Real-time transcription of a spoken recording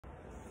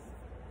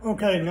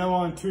Okay, now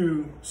on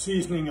to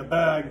seasoning a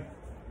bag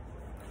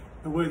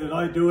the way that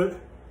I do it.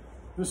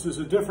 This is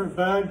a different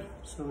bag,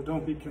 so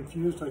don't be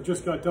confused. I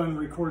just got done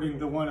recording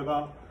the one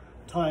about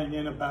tying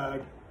in a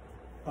bag,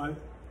 but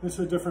this is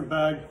a different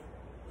bag.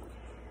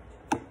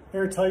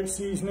 Airtight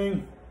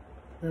seasoning.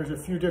 There's a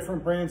few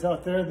different brands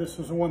out there. This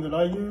is the one that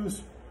I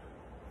use.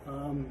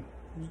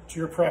 It's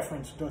your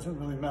preference, it doesn't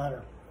really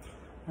matter.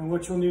 And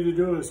what you'll need to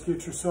do is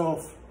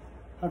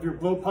have your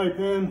blowpipe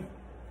in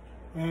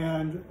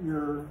and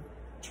your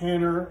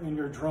channer and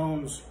your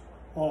drones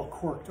all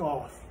corked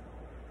off.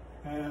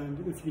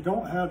 And if you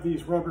don't have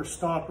these rubber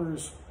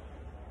stoppers,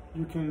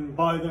 you can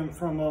buy them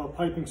from a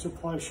piping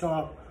supply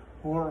shop,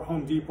 or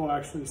Home Depot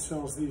actually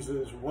sells these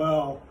as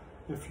well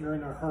if you're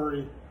in a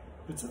hurry.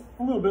 It's a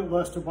little bit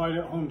less to buy it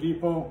at Home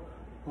Depot,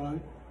 but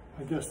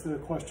I guess the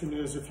question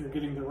is if you're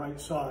getting the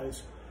right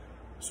size.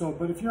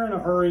 But if you're in a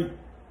hurry,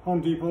 Home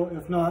Depot.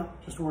 If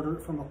not, just order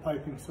it from a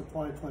piping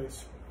supply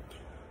place.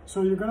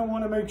 So you're going to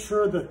want to make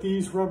sure that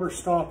these rubber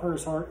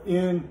stoppers are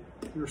in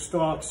your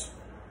stalks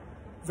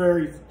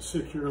very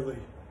securely,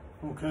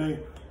 okay?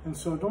 And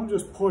so don't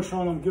just push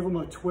on them, give them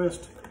a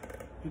twist.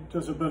 It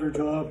does a better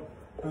job.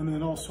 And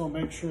then also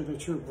make sure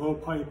that your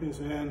blowpipe is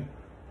in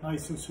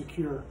nice and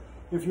secure.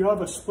 If you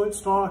have a split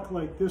stalk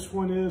like this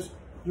one is,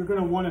 you're going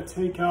to want to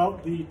take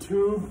out the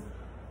tube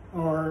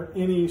or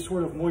any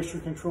sort of moisture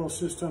control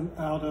system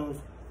out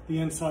of the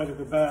inside of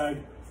the bag.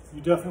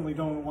 You definitely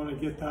don't want to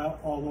get that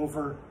all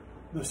over,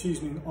 the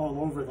seasoning all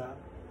over that.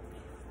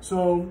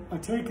 So I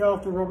take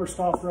out the rubber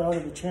stopper out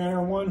of the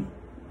channer one,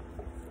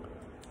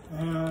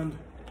 and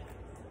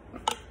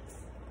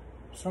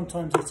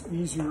sometimes it's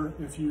easier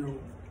if you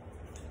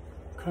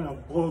kind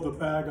of blow the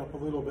bag up a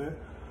little bit,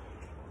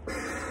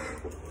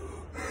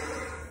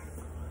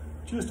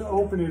 just to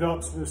open it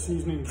up so the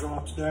seasoning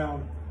drops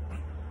down.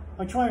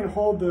 I try and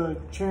hold the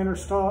channer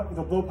stock,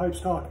 the blowpipe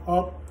stock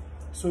up,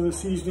 so the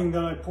seasoning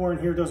that I pour in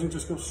here doesn't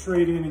just go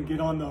straight in and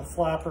get on the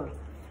flapper.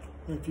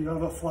 If you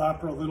have a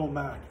flapper, a little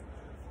mac.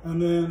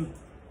 And then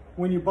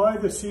when you buy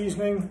the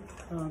seasoning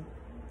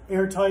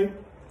airtight,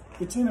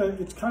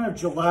 it's kind of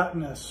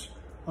gelatinous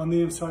on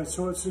the inside.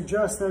 So it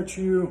suggests that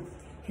you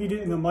heat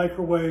it in the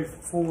microwave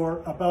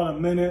for about a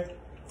minute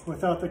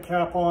without the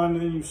cap on,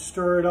 and then you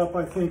stir it up,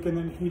 I think, and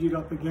then heat it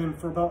up again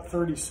for about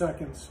 30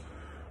 seconds.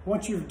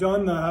 Once you've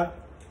done that,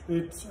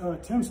 it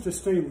tends to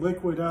stay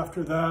liquid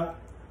after that.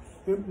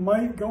 It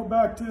might go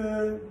back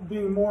to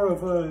being more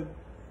of a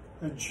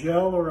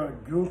gel or a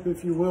goop,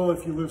 if you will,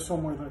 if you live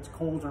somewhere that's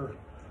colder,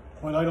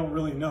 but I don't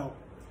really know.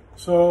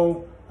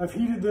 So I've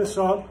heated this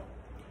up,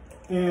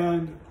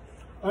 and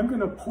I'm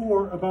gonna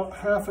pour about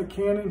half a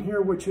can in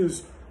here, which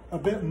is a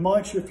bit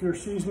much if you're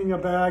seasoning a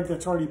bag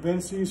that's already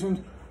been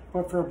seasoned,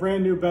 but for a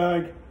brand new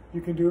bag,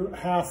 you can do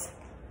half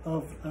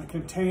of a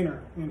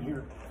container in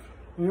here.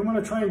 And you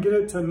wanna try and get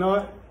it to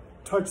not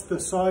touch the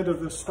side of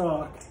the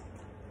stock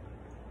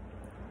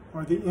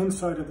or the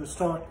inside of the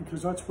stock,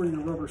 because that's where your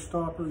rubber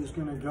stopper is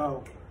going to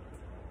go.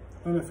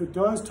 And if it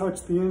does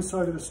touch the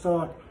inside of the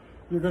stock,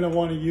 you're going to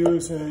want to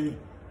use a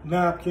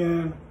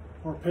napkin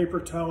or paper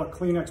towel or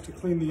Kleenex to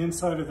clean the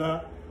inside of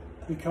that,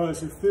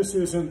 because if this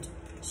isn't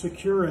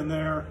secure in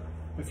there,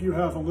 if you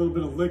have a little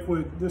bit of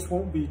liquid, this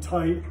won't be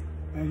tight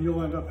and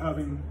you'll end up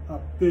having a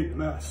big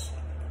mess.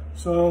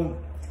 So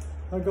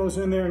that goes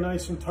in there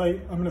nice and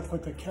tight. I'm going to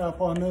put the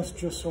cap on this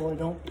just so I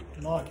don't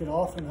knock it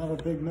off and have a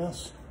big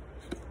mess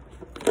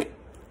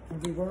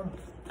everywhere.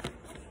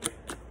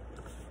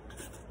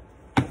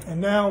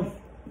 And now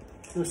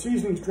the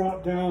seasoning's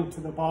dropped down to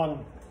the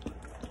bottom.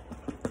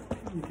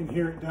 You can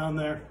hear it down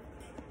there.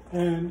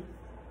 And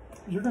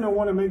you're going to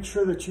want to make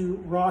sure that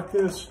you rock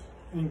this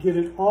and get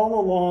it all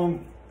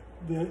along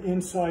the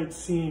inside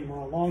seam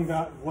or along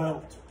that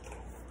welt.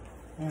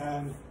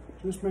 And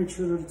just make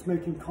sure that it's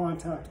making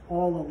contact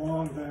all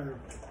along there.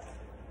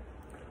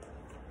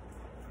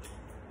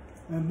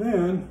 And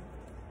then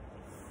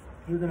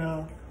you're going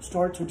to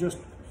start to just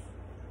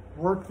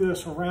work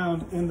this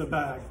around in the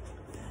bag.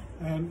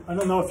 And I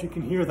don't know if you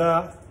can hear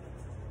that.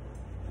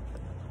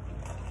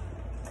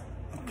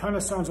 It kind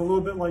of sounds a little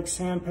bit like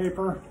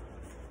sandpaper.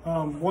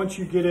 Once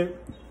you get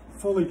it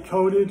fully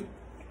coated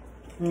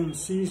in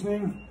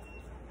seasoning,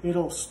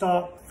 it'll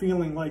stop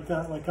feeling like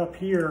that. Like up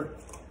here,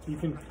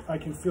 I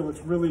can feel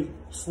it's really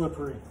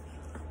slippery.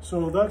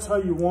 So that's how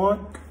you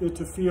want it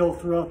to feel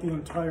throughout the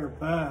entire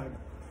bag.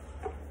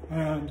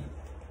 And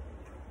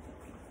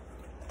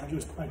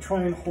I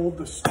try and hold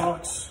the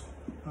stalks,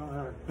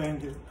 I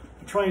banged it.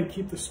 I try and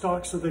keep the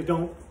stalks so they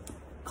don't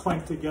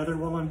clank together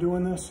while I'm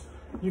doing this.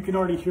 You can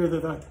already hear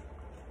that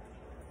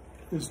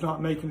is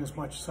not making as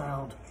much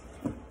sound.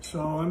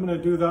 So I'm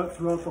gonna do that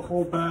throughout the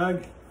whole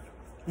bag.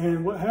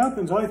 And what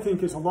happens, I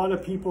think, is a lot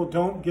of people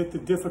don't get the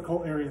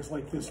difficult areas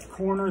like this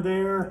corner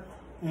there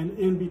and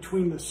in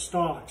between the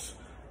stalks.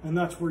 And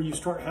that's where you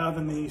start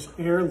having these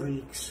air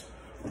leaks,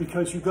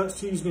 because you've got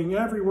seasoning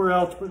everywhere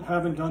else but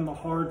haven't done the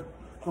hard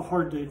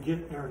to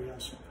get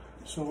areas.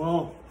 So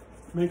I'll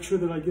make sure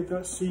that I get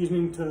that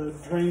seasoning to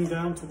drain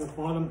down to the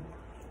bottom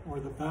or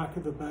the back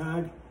of the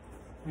bag.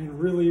 and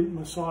really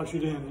massage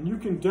it in. And you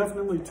can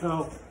definitely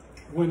tell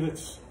when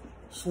it's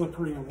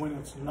slippery and when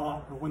it's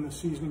not, or when the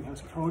seasoning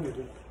has coated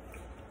it.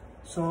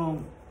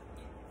 So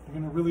you're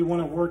going to really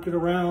want to work it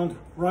around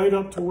right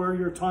up to where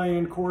your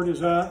tie-in cord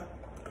is at,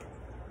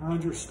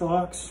 around your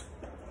stocks.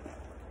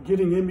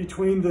 Getting in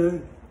between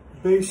the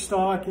base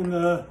stock and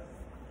the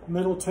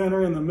middle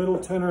tenor, and the middle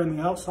tenor and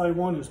the outside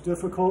one is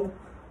difficult.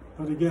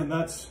 But again,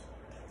 that's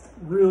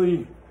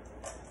really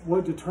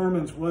what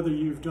determines whether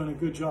you've done a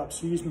good job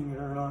seasoning it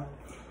or not.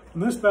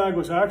 And this bag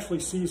was actually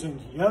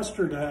seasoned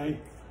yesterday,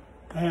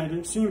 and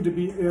it seemed to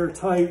be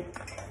airtight,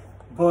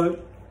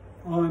 but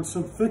on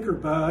some thicker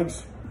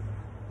bags,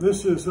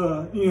 this is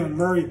a Ian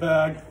Murray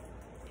bag,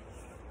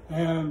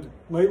 and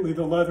lately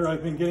the leather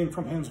I've been getting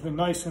from him has been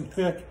nice and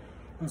thick,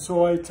 and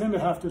so I tend to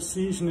have to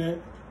season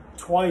it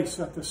twice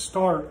at the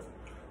start.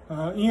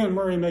 Ian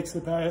Murray makes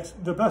the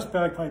best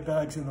bagpipe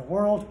bags in the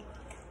world.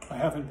 I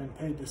haven't been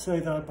paid to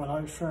say that, but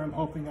I'm sure I'm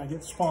hoping I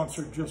get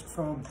sponsored just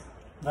from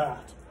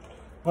that.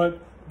 But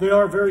they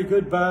are very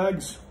good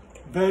bags.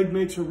 Bag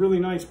makes a really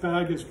nice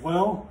bag as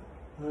well.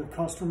 The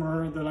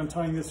customer that I'm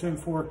tying this in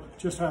for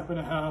just happened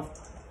to have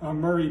a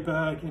Murray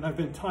bag, and I've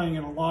been tying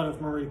in a lot of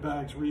Murray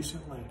bags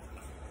recently.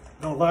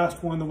 The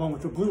last one, the one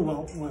with the blue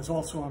welt, was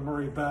also a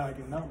Murray bag,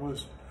 and that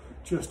was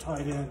just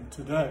tied in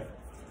today.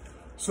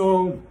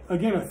 So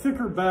again, a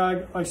thicker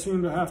bag, I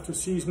seem to have to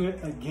season it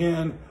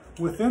again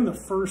within the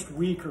first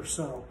week or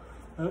so.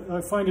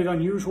 I find it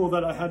unusual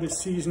that I had to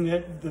season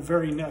it the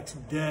very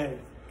next day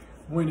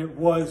when it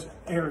was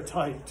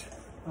airtight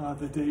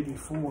the day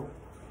before.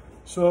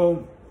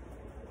 So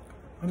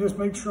I just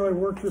make sure I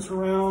work this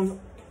around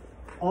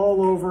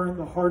all over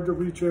the hard to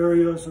reach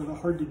areas or the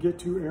hard to get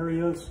to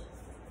areas,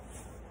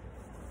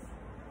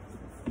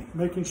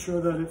 making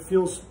sure that it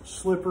feels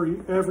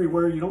slippery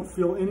everywhere. You don't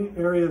feel any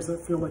areas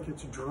that feel like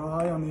it's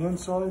dry on the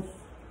inside.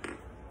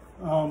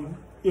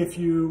 If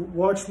you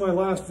watch my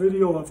last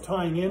video of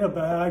tying in a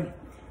bag,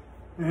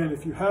 and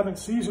if you haven't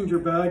seasoned your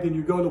bag and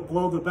you go to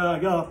blow the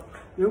bag up,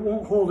 it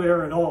won't hold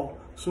air at all.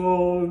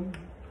 So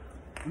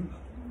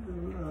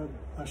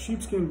a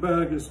sheepskin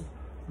bag is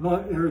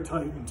not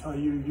airtight until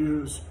you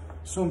use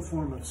some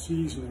form of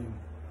seasoning.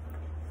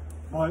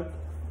 But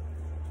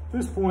at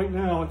this point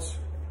now, it's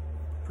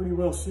pretty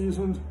well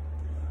seasoned.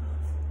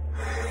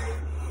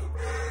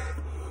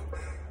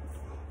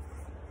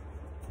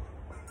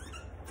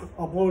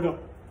 I'll blow it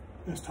up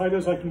as tight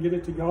as I can get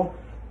it to go.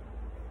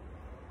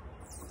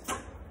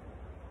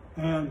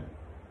 And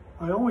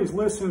I always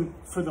listen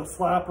for the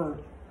flapper.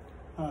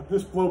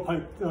 This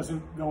blowpipe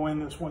doesn't go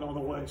in this one all the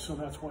way, so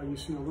that's why you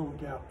see a little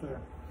gap there.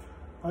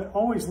 I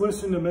always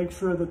listen to make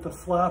sure that the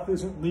flap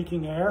isn't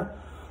leaking air.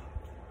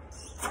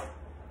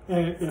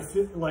 And if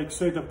it, like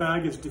say the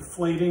bag is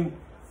deflating,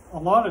 a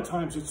lot of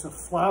times it's the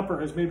flapper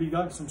has maybe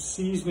gotten some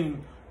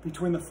seasoning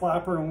between the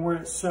flapper and where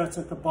it sets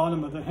at the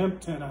bottom of the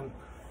hemp tenon,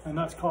 and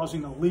that's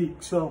causing a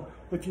leak. So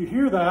if you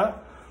hear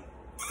that,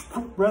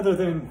 rather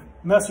than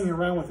messing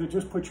around with it,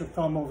 just put your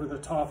thumb over the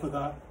top of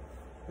that,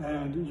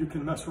 and you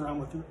can mess around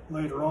with it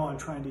later on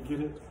trying to get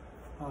it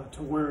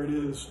to where it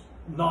is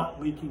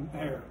not leaking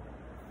air.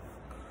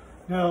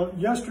 Now,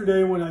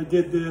 yesterday when I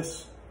did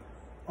this,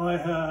 I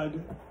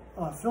had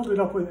filled it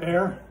up with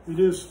air. It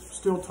is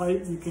still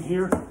tight, you can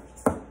hear.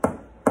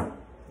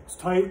 It's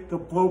tight. The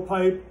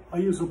blowpipe, I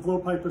use a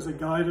blowpipe as a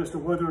guide as to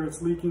whether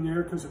it's leaking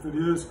air, because if it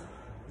is,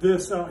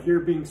 this out here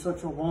being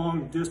such a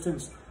long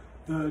distance,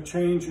 the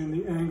change in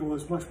the angle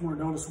is much more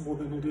noticeable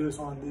than it is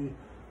on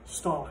the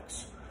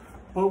stocks.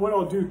 But what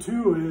I'll do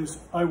too is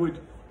I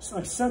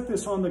set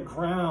this on the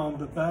ground,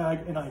 the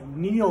bag, and I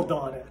kneeled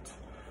on it.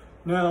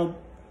 Now,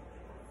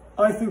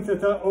 I think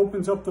that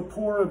opens up the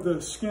pore of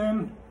the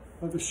skin,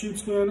 of the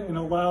sheepskin, and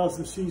allows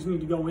the seasoning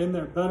to go in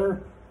there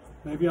better.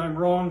 Maybe I'm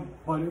wrong,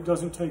 but it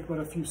doesn't take but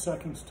a few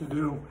seconds to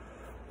do.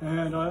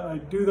 And I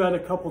do that a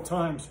couple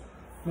times.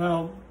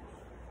 Now,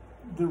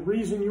 the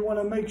reason you want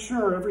to make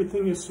sure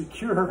everything is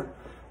secure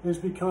is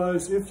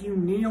because if you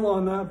kneel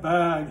on that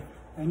bag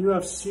and you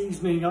have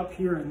seasoning up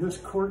here and this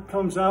cork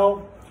comes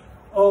out,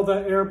 all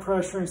that air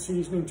pressure and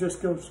seasoning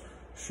just goes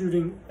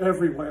shooting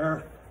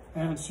everywhere,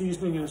 and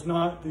seasoning is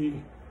not the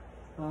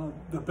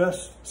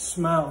best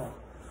smell.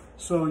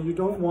 So you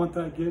don't want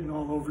that getting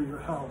all over your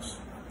house.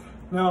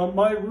 Now,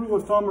 my rule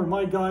of thumb or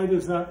my guide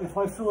is that if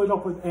I fill it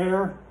up with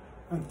air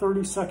and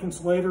 30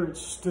 seconds later it's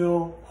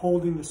still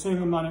holding the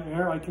same amount of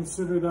air, I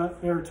consider that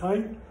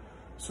airtight.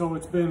 So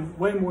it's been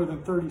way more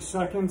than 30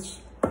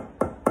 seconds.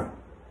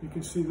 You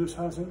can see this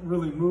hasn't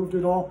really moved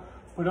at all,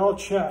 but I'll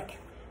check.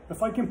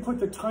 If I can put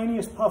the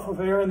tiniest puff of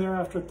air in there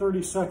after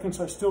 30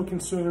 seconds, I still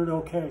consider it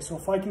okay. So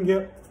if I can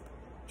get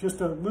just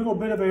a little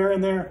bit of air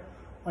in there,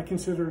 I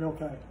consider it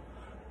okay.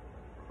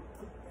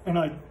 And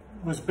I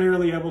was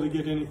barely able to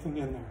get anything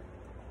in there.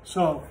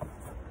 So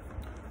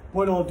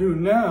what I'll do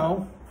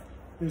now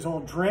is I'll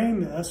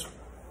drain this,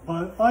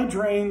 but I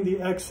drain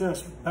the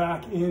excess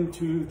back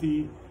into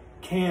the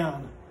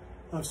can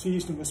of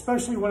seasoning,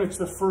 especially when it's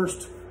the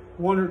first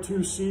one or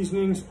two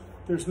seasonings.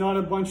 There's not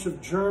a bunch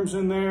of germs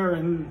in there,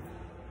 and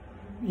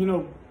you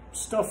know,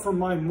 stuff from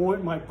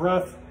my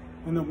breath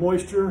and the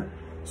moisture,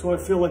 so I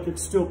feel like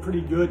it's still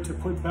pretty good to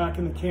put back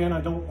in the can.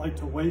 I don't like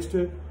to waste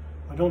it.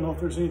 I don't know if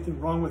there's anything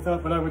wrong with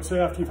that, but I would say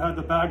after you've had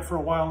the bag for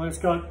a while and it's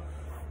got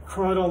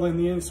crud all in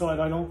the inside,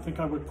 I don't think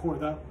I would pour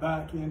that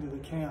back into the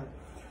can.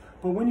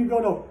 But when you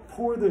go to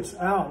pour this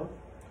out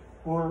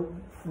or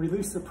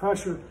release the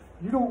pressure,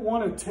 you don't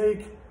want to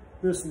take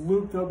this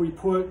loop that we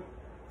put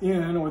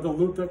in, or the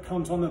loop that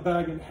comes on the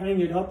bag, and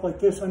hang it up like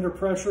this under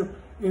pressure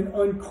and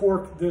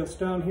uncork this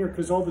down here,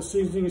 because all the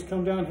seasonings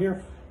come down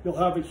here. You'll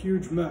have a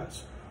huge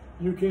mess.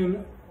 You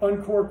can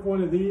uncork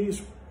one of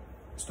these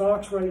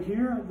stocks right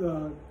here,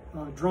 the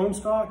drone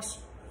stocks,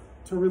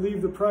 to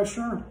relieve the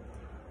pressure,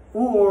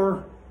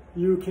 or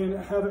you can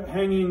have it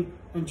hanging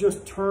and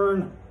just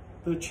turn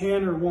the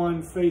channer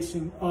one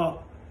facing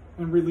up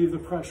and relieve the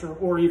pressure,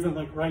 or even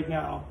like right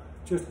now,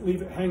 just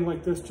leave it hang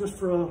like this just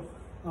for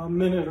a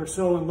minute or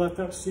so and let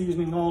that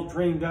seasoning all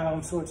drain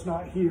down so it's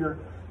not here,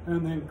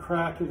 and then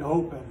crack it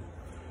open.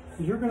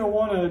 You're going to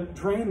want to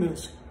drain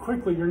this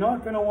quickly. You're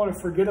not going to want to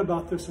forget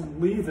about this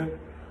and leave it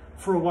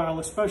for a while,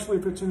 especially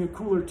if it's in a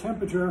cooler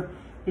temperature,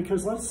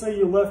 because let's say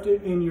you left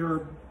it in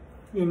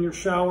your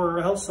shower or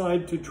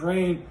outside to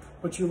drain,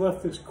 but you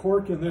left this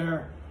cork in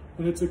there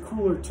and it's a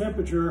cooler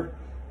temperature.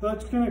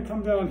 That's going to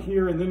come down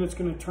here and then it's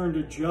going to turn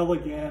to gel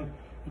again,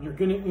 and you're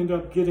going to end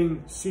up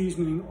getting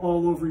seasoning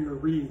all over your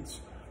reeds.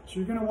 So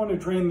you're going to want to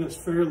drain this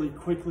fairly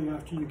quickly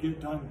after you get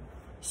done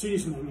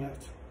seasoning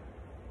it.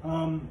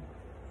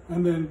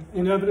 And then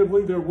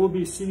inevitably there will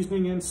be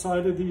seasoning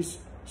inside of these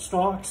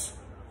stalks.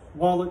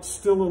 While it's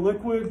still a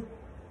liquid,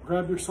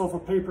 grab yourself a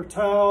paper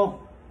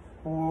towel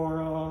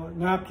or a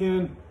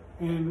napkin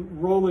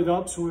and roll it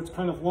up so it's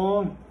kind of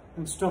long,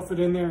 and stuff it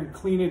in there and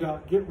clean it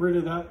out. Get rid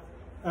of that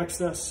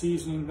excess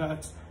seasoning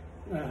that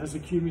has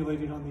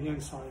accumulated on the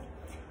inside.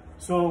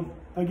 So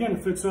again,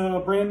 if it's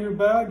a brand new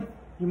bag,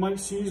 you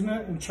might season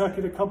it and check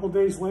it a couple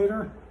days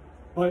later,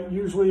 but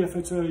usually if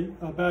it's a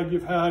bag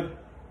you've had,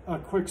 a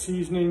quick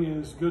seasoning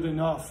is good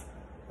enough.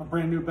 A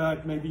brand new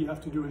bag, maybe you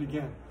have to do it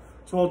again.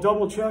 So I'll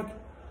double check.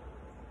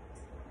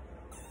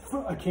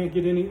 I can't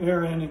get any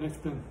air in and it's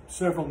been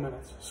several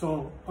minutes.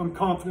 So I'm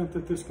confident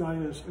that this guy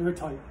is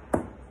airtight.